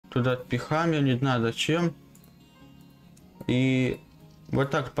туда отпихаем, я не знаю зачем. И вот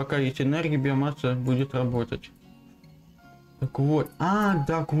так, пока есть энергия, биомасса будет работать. Так вот,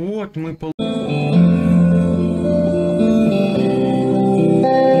 так вот мы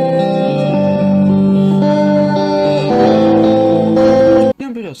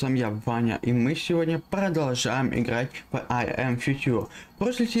с вами я, Ваня, и мы сегодня продолжаем играть в I Am Future. В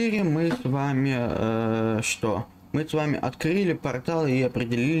прошлой серии мы с вами, Мы с вами открыли портал и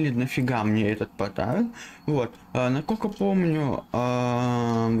определили, нафига мне этот портал. Вот, насколько помню,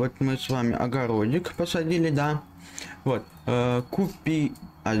 вот мы с вами огородик посадили, да. Вот,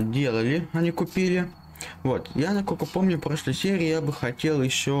 делали, они купили. Вот, я насколько помню, в прошлой серии я бы хотел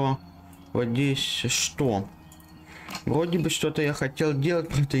еще вот здесь что? Вроде бы что-то я хотел делать,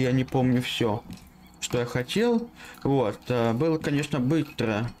 просто я не помню все, что я хотел. Вот, было, конечно,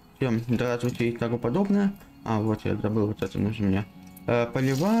 быстро. Всем здравствуйте и тому подобное. Вот я забыл, вот это нужно мне.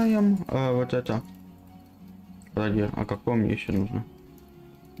 Поливаем, вот это. Подожди, какое мне еще нужно?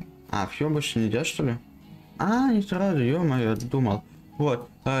 Все, больше нельзя, что ли? Не сразу, ё-моё, я думал. Вот,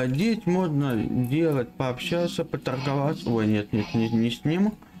 здесь можно делать, пообщаться, поторговаться. Ой, нет, не с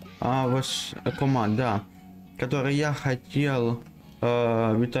ним. Вот с команд, да. Который я хотел,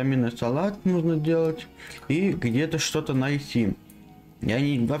 витаминный салат нужно делать и где-то что-то найти. Я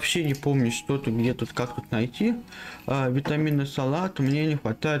вообще не помню, что тут, где тут, как тут найти. Витаминный салат, мне не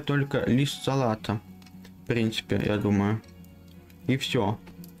хватает только лист салата. В принципе, я думаю. И все.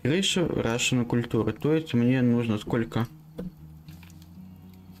 Крыша рашена культуры. То есть мне нужно сколько?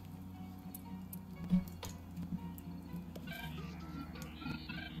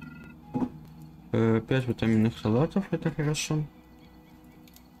 Пять витаминных салатов, это хорошо.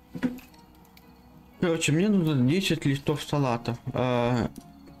 Короче, мне нужно 10 листов салата.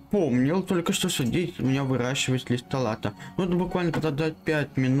 Помнил только что, здесь у меня выращивать лист салата. Нужно буквально подождать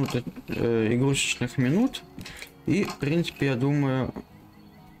 5 минут, игрушечных минут. И, в принципе, я думаю,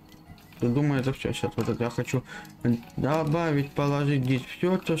 это все. Сейчас вот это я хочу добавить, положить здесь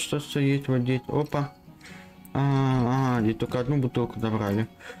все то, что есть вот здесь. Опа. Здесь только одну бутылку добрали.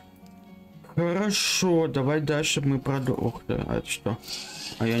 Хорошо, давай дальше мы продолжим. Ух ты, это что?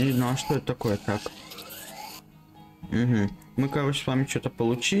 Я не знал, что это такое. Так. Угу. Мы, короче, с вами что-то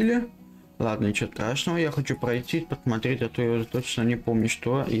получили. Ладно, ничего страшного. Я хочу пройти, посмотреть, а то я уже точно не помню,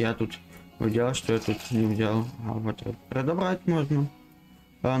 что я тут взял, что я тут не взял. Вот продобрать можно.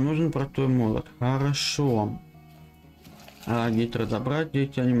 Нужен простой молот. Хорошо. Здесь разобрать,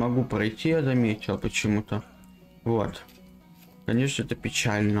 здесь я не могу пройти, я заметил почему-то. Вот. Конечно, это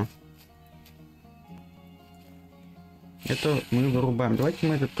печально. Это мы вырубаем. Давайте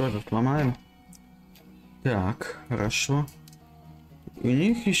мы это тоже сломаем. Так, хорошо. У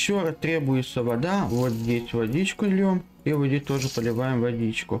них еще требуется вода. Вот здесь водичку льем. И вот здесь тоже поливаем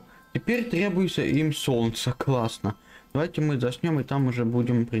водичку. Теперь требуется им солнце. Классно. Давайте мы заснем и там уже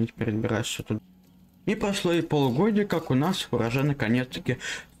будем, в принципе, разбирать, что тут. И прошло и полугодие, как у нас урожай наконец-таки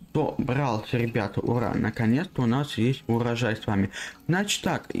собрался, ребята. Ура! Наконец-то у нас есть урожай с вами. Значит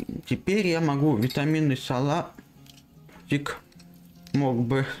так, теперь я могу витаминный салат мог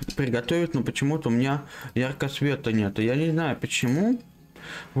бы приготовить, но почему-то у меня яркого света нет. Я не знаю почему.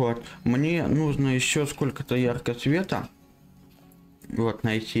 Вот, мне нужно еще сколько-то яркого света вот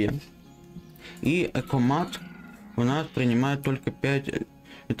найти. И экомат у нас принимает только 5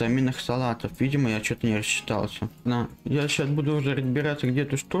 витаминных салатов. Видимо, я что-то не рассчитался. Я сейчас буду уже разбираться, где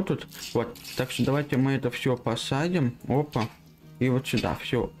тут что тут. Вот, так что давайте мы это все посадим. Опа. И вот сюда.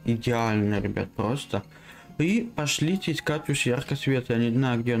 Все идеально, ребят, просто. И пошлите искать уж яркий свет. Я не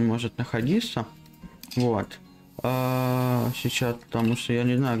знаю, где он может находиться. Вот. Сейчас, потому что я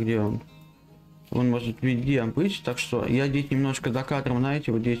не знаю, где он. Он может везде быть. Так что я здесь немножко за кадром,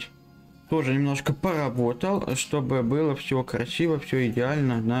 знаете, вот здесь тоже немножко поработал, чтобы было все красиво, все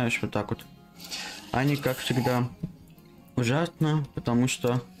идеально. Знаешь, вот так вот. А не как всегда ужасно, потому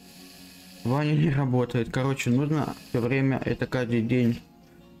что Ваня не работает. Короче, нужно все время это каждый день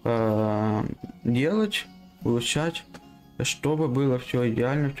делать, улучшать, чтобы было все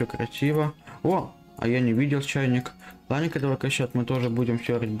идеально, все красиво. А я не видел чайник. Ладно, только сейчас мы тоже будем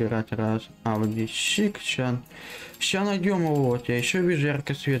все разбирать раз. Вот здесь щик, ща найдем его. Вот я еще вижу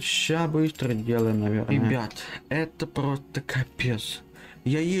яркий свет. Ща быстро делаем, наверное. Ребят, это просто капец.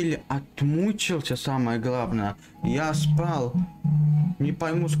 Я еле отмучился, самое главное. Я спал не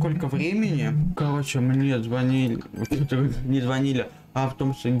пойму сколько времени. Короче, мне звонили, не звонили, а в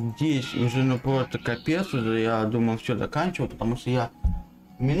том, что здесь уже просто капец уже. Я думал, все заканчиваю, потому что я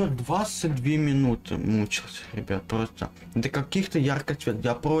минут 22 минуты мучился, ребят, просто до каких-то ярких цветов.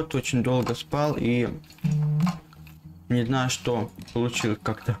 Я просто очень долго спал, и Не знаю, что получилось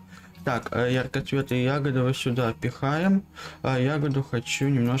как-то. Так, яркоцветные ягоды вот сюда пихаем. Ягоду хочу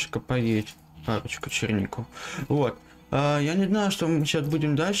немножко поесть. Парочку чернику. Вот. Я не знаю, что мы сейчас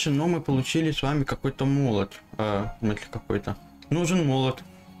будем дальше, но мы получили с вами какой-то молот. В смысле какой-то. Нужен молот.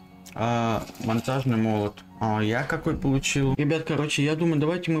 Монтажный молот. Я какой получил. Ребят, короче, я думаю,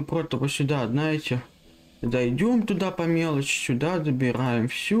 давайте мы просто вот сюда, знаете, дойдем туда по мелочи, сюда забираем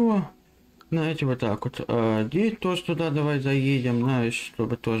все. Знаете, вот так вот. Здесь тоже туда давай заедем, знаешь,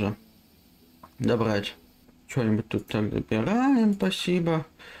 чтобы тоже добрать. Что-нибудь тут так забираем, спасибо.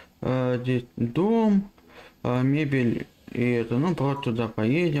 Здесь дом, мебель и это, ну просто туда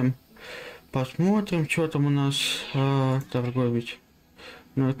поедем. Посмотрим, что там у нас торговить.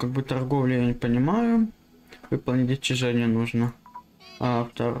 Ну, как бы торговлю я не понимаю. Выполнить достижение нужно. В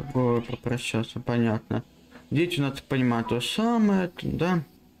торговлю попрощаться, понятно. Здесь у нас, понимаю, то самое, да.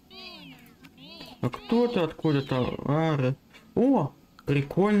 Кто-то, откуда товары. О,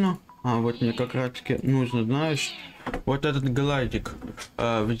 прикольно. Вот мне как раз таки нужно, знаешь, вот этот гладик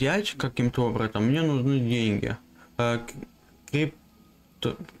взять каким-то образом. Мне нужны деньги.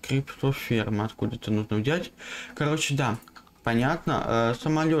 Криптоферма откуда-то нужно взять. Короче, да, понятно.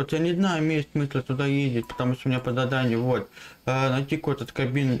 Самолет, я не знаю, имеет смысл туда ездить, потому что у меня по заданию, вот, найти какой-то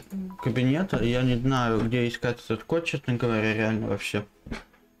кабинет. Я не знаю, где искать этот код, честно говоря, реально вообще.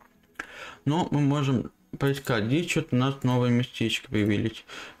 Но мы можем поискать. Здесь что-то у нас новые местечки появились.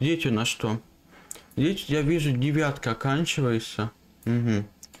 Здесь у нас что? Здесь я вижу 9 оканчивается. Угу.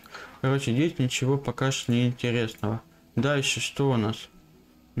 Короче, здесь ничего пока что не интересного. Дальше что у нас?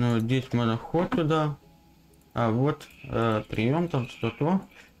 Ну, здесь можно вход туда. Вот прием там что-то.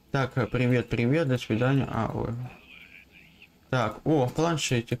 Так, привет, привет, до свидания. Ой. Так,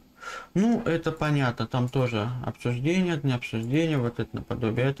 планшетик. Ну, это понятно, там тоже обсуждение, не обсуждение, вот это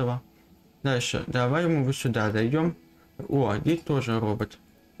наподобие этого. Дальше, давай мы вот сюда дойдем. Здесь тоже робот.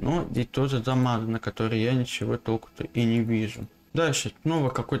 Но здесь тоже замазано, который я ничего толку-то и не вижу. Дальше, снова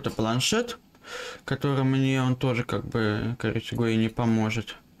какой-то планшет, который мне он тоже как бы, короче говоря, не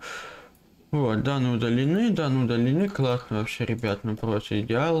поможет. Вот, данные удалены, классно вообще, ребят, ну просто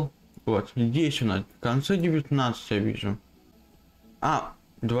идеал. Вот, здесь у нас в конце 19 я вижу.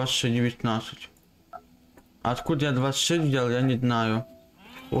 26-19. Откуда я 26 взял, я не знаю.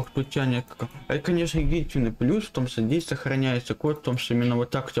 Ох, тут тянет. Это, конечно, единственный плюс в том, что здесь сохраняется код, в том, что именно вот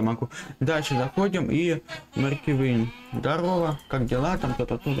так я могу. Дальше заходим и маркивин. Здорово, как дела? Там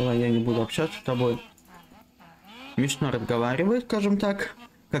кто-то туда, я не буду общаться с тобой. Смешно разговаривает, скажем так,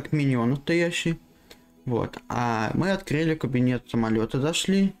 как миньон настоящий. Вот. А мы открыли кабинет самолета,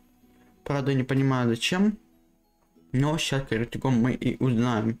 зашли. Правда, не понимаю зачем. Но сейчас, короче, мы и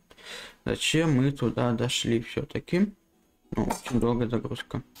узнаем, зачем мы туда дошли все-таки. Ну, очень долгая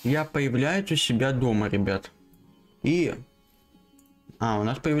загрузка. Я появляюсь у себя дома, ребят. И... у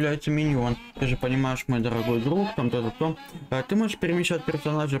нас появляется миньон. Ты же понимаешь, мой дорогой друг, там то-то-то. Ты можешь перемещать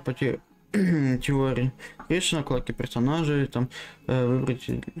персонажа по теории. Крыше, накладки персонажей, там, выбрать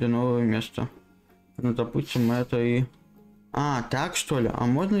для нового места. Ну, допустим, это и... так что ли? А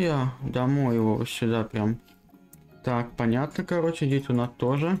можно я домой его сюда прям? Так, понятно, короче, здесь у нас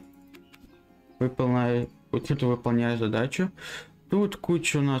тоже. Выполняю задачу. Тут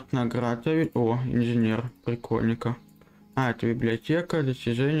куча у нас наград. Инженер, прикольненько. Это библиотека,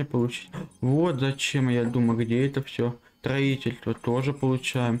 достижение получить. Вот зачем, я думаю, где это все. Строительство тоже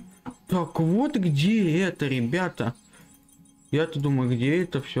получаем. Так, вот где это, ребята. Я-то думаю, где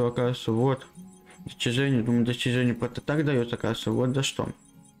это все, оказывается, вот. Достижение, думаю, достижение просто так дается, оказывается, вот за что.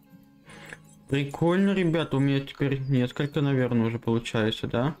 Прикольно, ребята, у меня теперь несколько, наверное, уже получается,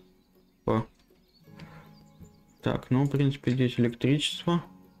 да? Так, ну, в принципе, здесь электричество.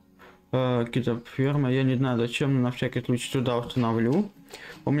 Какие-то ферма. Я не знаю, зачем, но на всякий случай сюда установлю.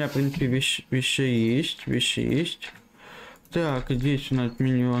 У меня, в принципе, вещи есть. Так, здесь у нас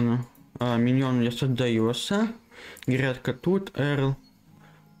миньоны. Миньон у меня создается. Грядка тут, Эрл.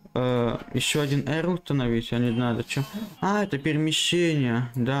 Еще один Эрл установить, я не знаю зачем. Это перемещение.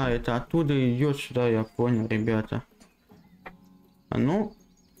 Да, это оттуда идет сюда, я понял, ребята. Ну,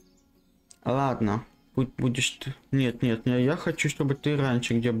 ладно. Будешь ты. Нет, я хочу, чтобы ты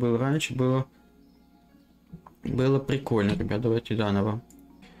раньше, где был раньше, было прикольно, ребят. Давайте заново.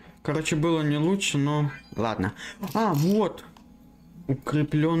 Короче, было не лучше, но ладно. Вот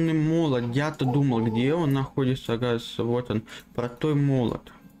укрепленный молот. Я-то думал, где он находится, оказывается, вот он, простой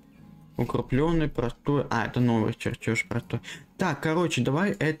молот. Укрепленный, простой. Это новый чертеж простой. Так, короче,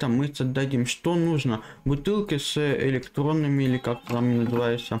 давай это мы создадим. Что нужно? Бутылки с электронными, или как там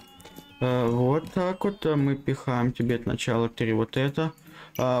называется. Вот так вот мы пихаем тебе сначала 3 вот это.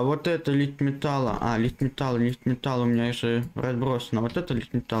 Вот это лист металла. Лист металла у меня еще разбросано. Вот это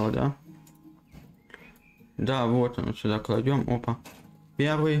лист металла, да? Да, вот он, сюда кладем. Опа.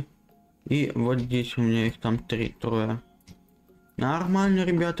 Первый. И вот здесь у меня их там трое. Нормально,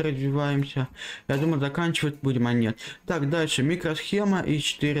 ребята, развиваемся. Я думаю, заканчивать будем, а нет. Так, дальше. Микросхема и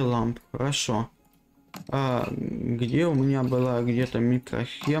 4 ламп. Хорошо. Где у меня была где-то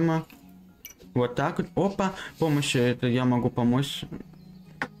микросхема? Вот так вот. Опа. Помощью это я могу помочь.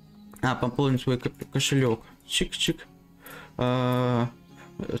 Пополнить свой кошелек. Чик-чик.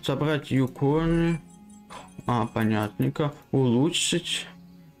 Собрать юконы. Понятненько. Улучшить.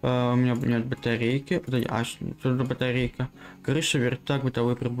 У меня нет батарейки. Подожди, что за батарейка? Крыша, верстак,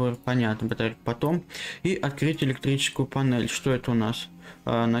 бытовой прибор. Понятно, батарейка потом. И открыть электрическую панель. Что это у нас?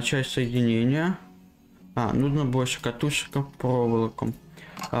 Начать соединение. Нужно больше катушек проволоком.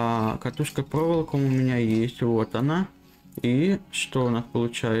 Катушка проволоком у меня есть. Вот она. И что у нас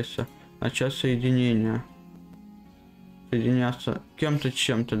получается? Начать соединение. Соединяться кем-то,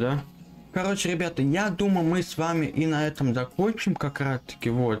 чем-то, да? Короче, ребята, я думаю, мы с вами и на этом закончим как раз таки,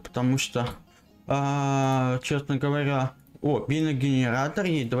 вот, потому что, честно говоря, биногенератор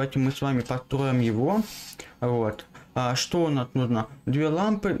есть, давайте мы с вами построим его, вот. Что у нас нужно? 2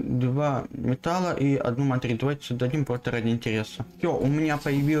 лампы, 2 металла и 1 материю. Давайте создадим просто ради интереса. Все, у меня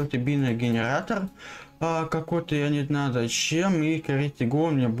появился биногенератор, какой-то, я не знаю зачем, и, скорее всего,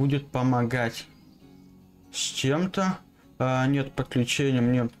 он мне будет помогать с чем-то. Нет подключения,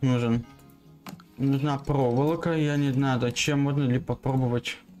 мне нужна проволока, я не знаю зачем, можно ли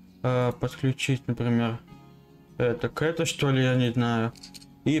попробовать подключить, например, это к это, что ли, я не знаю.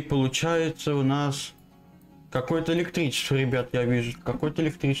 И получается у нас какое-то электричество, ребят, я вижу, какое-то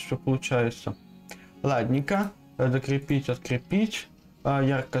электричество получается. Ладненько, закрепить, открепить,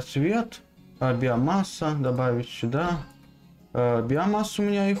 яркосвет, биомасса, добавить сюда. Биомассы у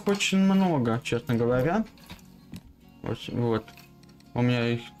меня их очень много, честно говоря. Вот. У меня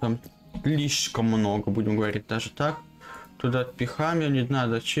их там слишком много, будем говорить даже так. Туда отпихаем, я не знаю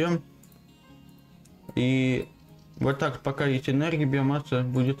зачем. И вот так, пока есть энергия, биомасса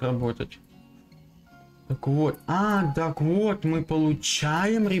будет работать. Так вот, так вот, мы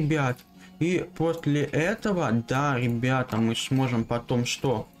получаем, ребят. И после этого, да, ребята, мы сможем потом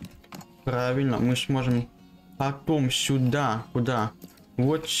что? Правильно, мы сможем потом сюда, куда?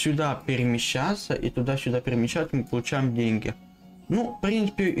 Вот сюда перемещаться, и туда-сюда перемещаться, мы получаем деньги. Ну, в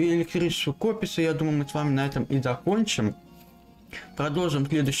принципе, электричество копится, я думаю, мы с вами на этом и закончим. Продолжим в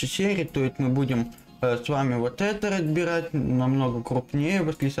следующей серии, то есть мы будем с вами вот это разбирать, намного крупнее,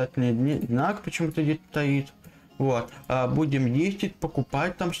 восклицательный знак почему-то здесь стоит. Вот, будем ездить,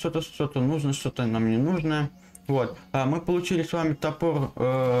 покупать там что-то нужно, что-то нам не нужно. Вот, мы получили с вами топор,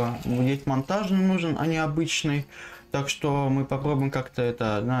 здесь монтажный нужен, а не обычный. Так что мы попробуем как-то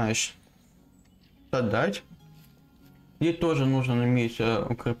это, знаешь, создать. Здесь тоже нужно иметь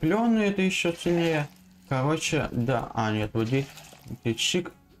укрепленный, это еще ценнее. Короче, да, нет, вот здесь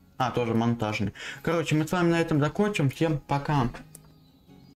чик. Тоже монтажный. Короче, мы с вами на этом закончим. Всем пока.